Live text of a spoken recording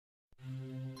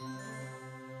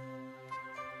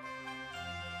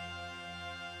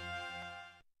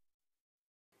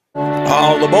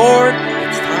All aboard!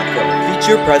 It's time for a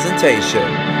feature presentation.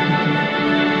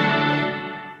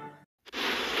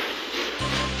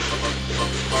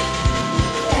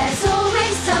 There's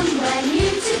always somewhere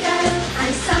new to go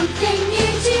and something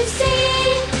new to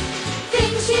see.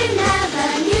 Things you never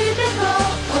knew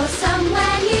before or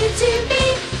somewhere new to be.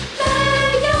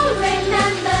 Though you'll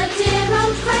remember dear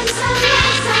old friends, some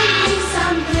red, some green,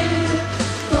 some blue.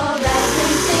 For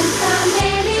everything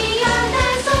familiar,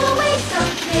 there's always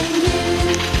something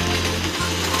new.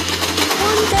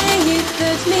 One day you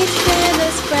could meet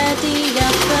fearless Freddy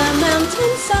up the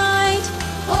mountainside,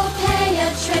 Or pay a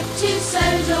trip to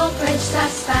Sodor Bridge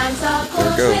that spans our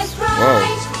course goes. with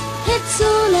pride. It's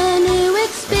all a new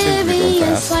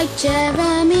experience, fast. like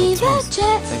Jeremy the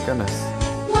Jet. Thank goodness.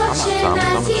 Watching Thomas.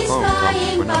 as I'm he's on the phone.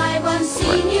 flying We're not- by, one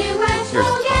scene you won't Here's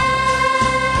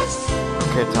forget.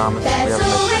 Okay, Thomas, There's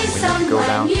always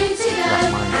somewhere new to go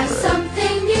and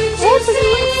something new to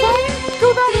see.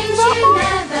 Things you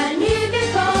never knew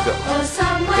before or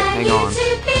somewhere hang new on. to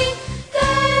be.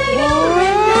 Though you'll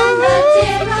remember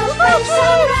dear old friends,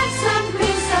 some red, some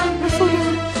green, some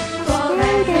blue. For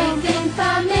everything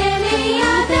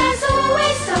familiar, there's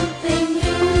always something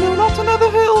new. Not another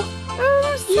hill!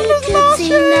 you could see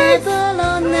Neville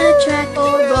on the track,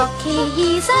 or Rocky,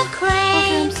 he's a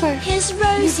crane. His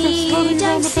Rosie you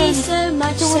don't see so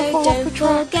much, so don't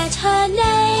forget her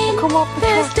name.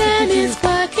 Preston is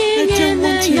working in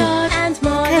the yard, and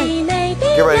Molly may be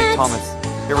Get ready, next. Thomas.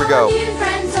 Here we go. New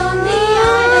friends on the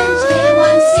island, here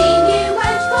one scene you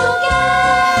won't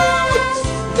forget.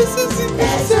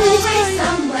 There's always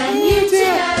somewhere new to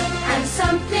go and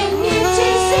something new to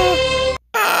see.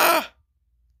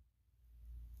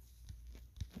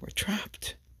 We're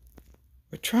trapped.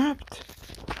 We're trapped.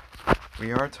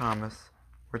 We are, Thomas.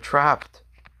 We're trapped.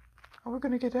 How are we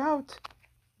gonna get out?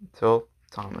 Until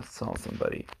Thomas tells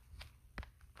somebody.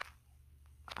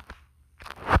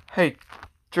 Hey,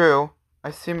 Drew.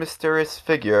 I see a mysterious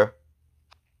figure.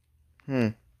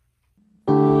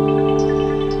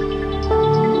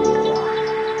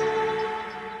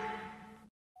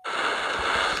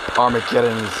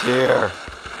 Armageddon is here.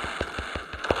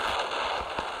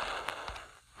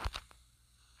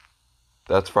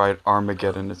 That's right,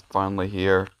 Armageddon is finally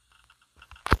here.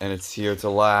 And it's here to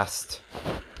last.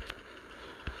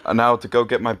 And now to go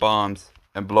get my bombs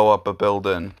and blow up a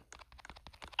building.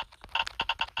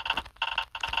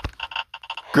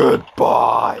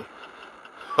 Goodbye!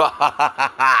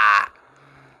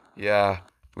 Yeah,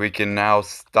 we can now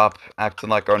stop acting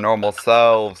like our normal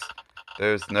selves.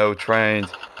 There's no trains.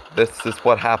 This is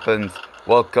what happens.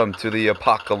 Welcome to the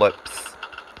apocalypse.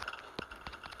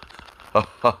 Ha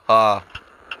ha ha.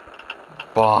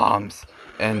 Bombs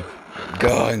and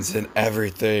guns and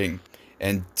everything.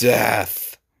 And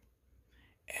death.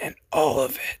 And all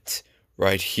of it.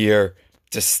 Right here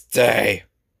to stay.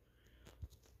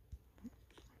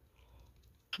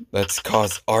 Let's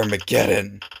cause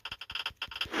Armageddon.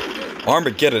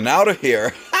 Armageddon out of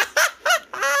here.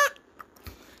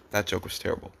 That joke was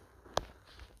terrible.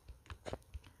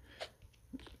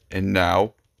 And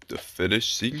now, to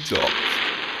finish things off.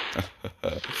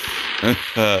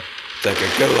 Take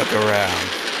a good look around.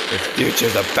 The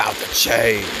future's about to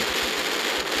change.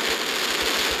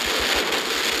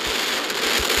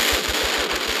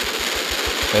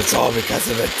 It's all because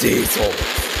of the diesel.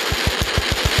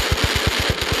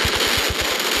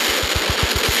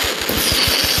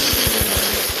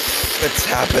 It's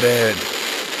happening.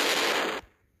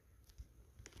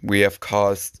 We have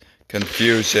caused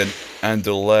confusion and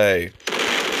delay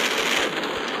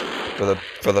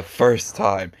for the first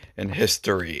time in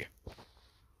history.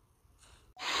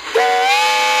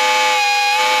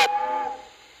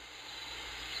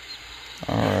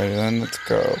 Alright then, let's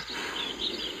go.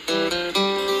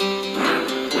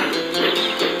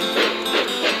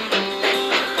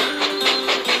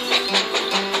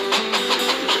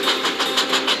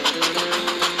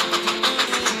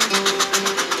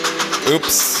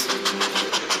 Oops.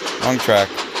 Wrong track.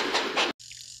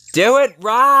 Do it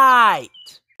right!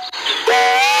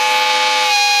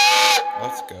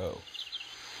 Let's go.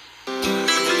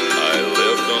 I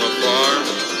lived on a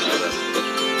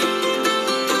farm.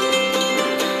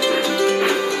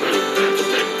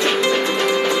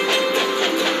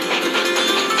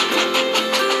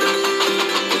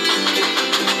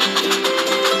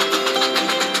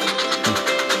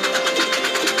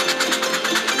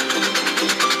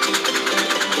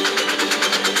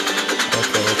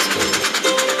 Okay, let's go.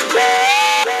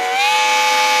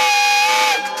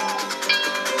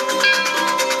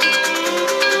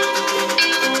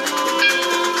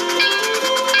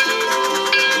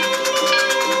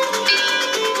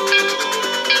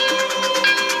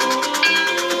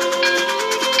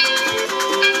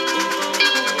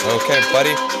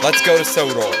 buddy. Let's go to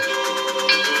Sodor.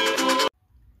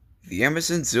 The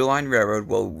Amazon Zoo Line Railroad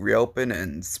will reopen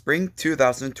in spring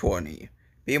 2020.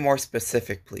 Be more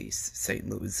specific, please, St.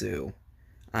 Louis Zoo.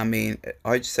 I mean,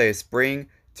 I'd say spring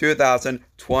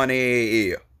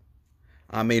 2020.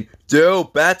 I mean, do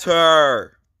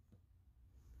better!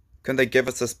 Couldn't they give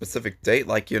us a specific date,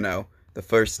 like, the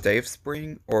first day of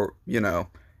spring? Or,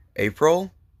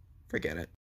 April? Forget it.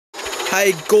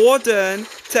 Hey, Gordon!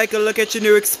 Take a look at your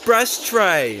new express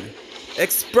train!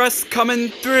 Express coming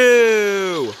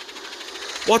through!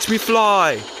 Watch me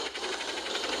fly!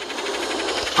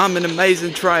 I'm an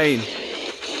amazing train.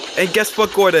 And guess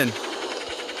what, Gordon?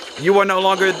 You are no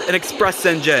longer an express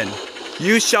engine.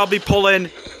 You shall be pulling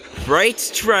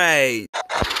freight train.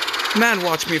 Man,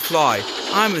 watch me fly.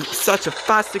 I'm such a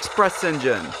fast express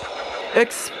engine.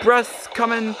 Express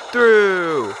coming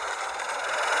through.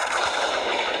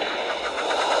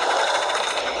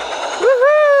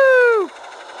 Woohoo!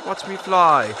 Watch me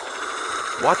fly.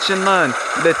 Watch and learn,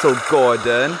 little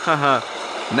Gordon. Haha.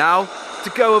 Now, to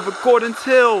go over Gordon's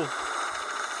Hill.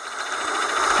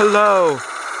 Hello.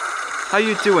 How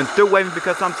you doing? Still waving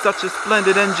because I'm such a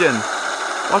splendid engine.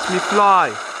 Watch me fly.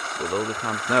 Little the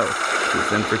Tom know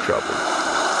he's in for trouble.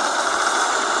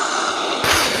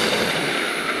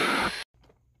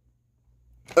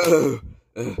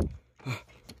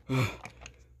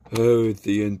 Oh,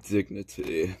 the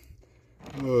indignity.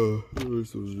 Oh,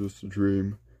 this was just a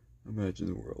dream. Imagine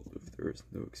the world if there is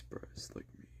no express like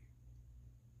me.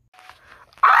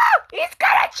 Ah! He's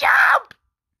gonna jump!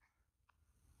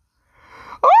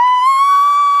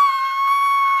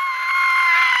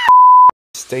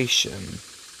 Station.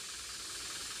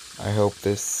 I hope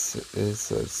this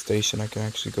is a station I can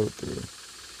actually go through.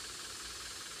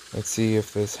 Let's see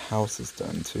if this house is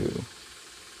done too.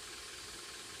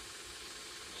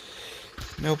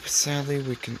 Nope, sadly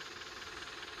we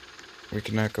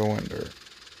cannot go under.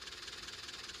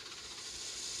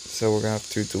 So we're gonna have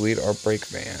to delete our brake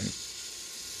van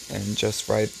and just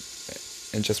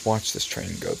watch this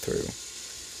train go through.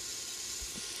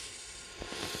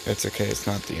 It's okay, it's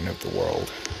not the end of the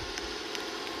world.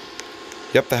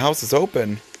 Yep, the house is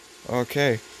open.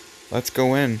 Okay, let's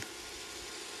go in.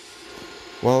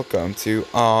 Welcome to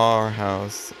our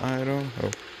house. I don't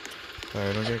hope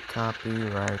I don't get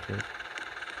copyrighted.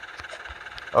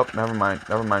 Oh, never mind.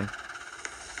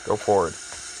 Go forward.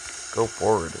 Go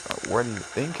forward. What are you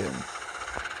thinking?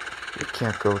 You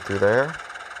can't go through there.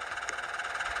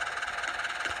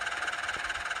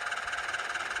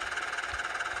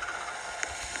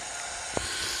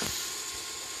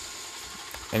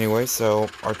 Anyway, so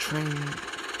our train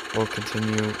will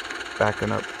continue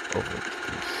backing up over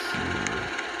through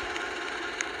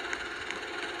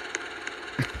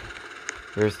here.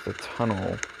 Here's the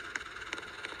tunnel.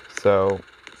 So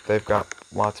they've got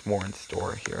lots more in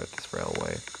store here at this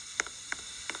railway.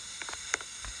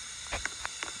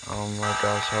 Oh my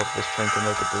gosh, I hope this train can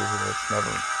make it through here. It's never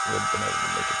really been able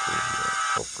to make it through here.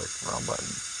 Oh, click the wrong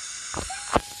button.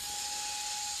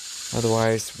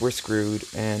 Otherwise, we're screwed,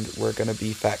 and we're gonna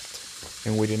be fecked.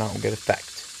 And we do not get a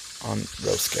fecked on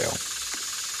row scale.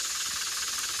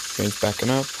 Train's backing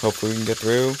up. Hopefully we can get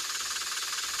through.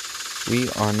 We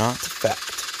are not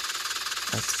fecked.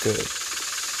 That's good.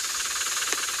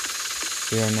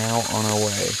 We are now on our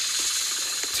way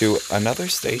to another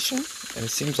station. And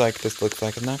it seems like this looks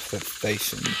like enough for that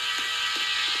station.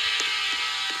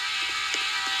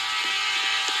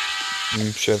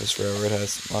 I'm sure this railroad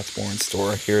has lots more in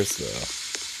store. Here's the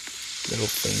little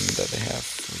thing that they have,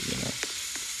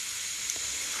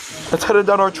 Let's head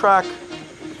down our track.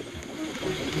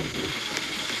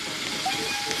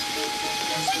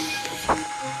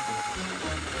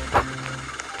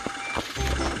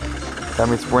 That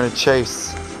means we're in a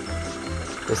chase.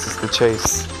 This is the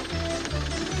chase.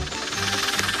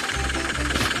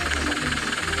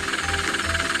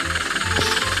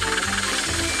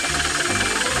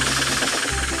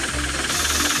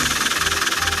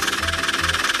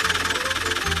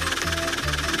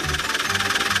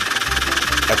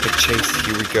 Epic chase,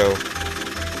 here we go.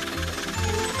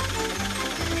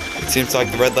 It seems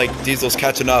like the red light diesel's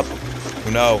catching up. Oh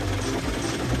no.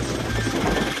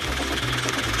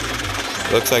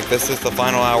 Looks like this is the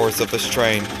final hours of this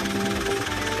train.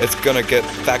 It's gonna get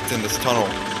fecked in this tunnel.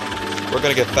 We're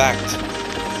gonna get fecked.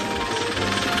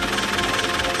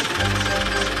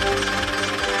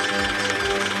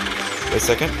 Wait a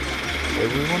second.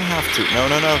 Wait, we won't have to.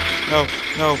 No.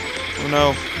 Oh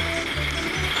no.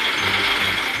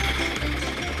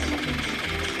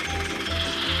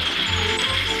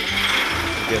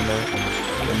 Get in there.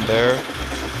 Get in there.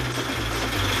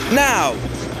 Now!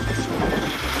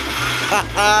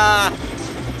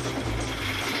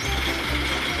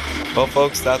 Well,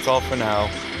 folks, that's all for now.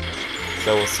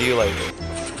 So we'll see you later.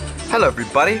 Hello,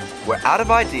 everybody. We're out of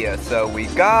ideas, so we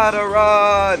gotta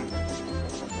run.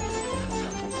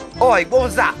 Oi, what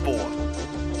was that for?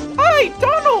 Hey,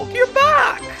 Donald, you're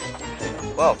back.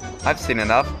 Well, I've seen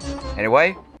enough.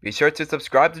 Anyway, be sure to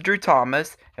subscribe to Drew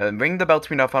Thomas and ring the bell to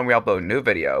be notified when we upload a new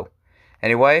video.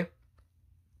 Anyway,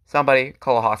 somebody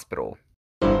call a hospital.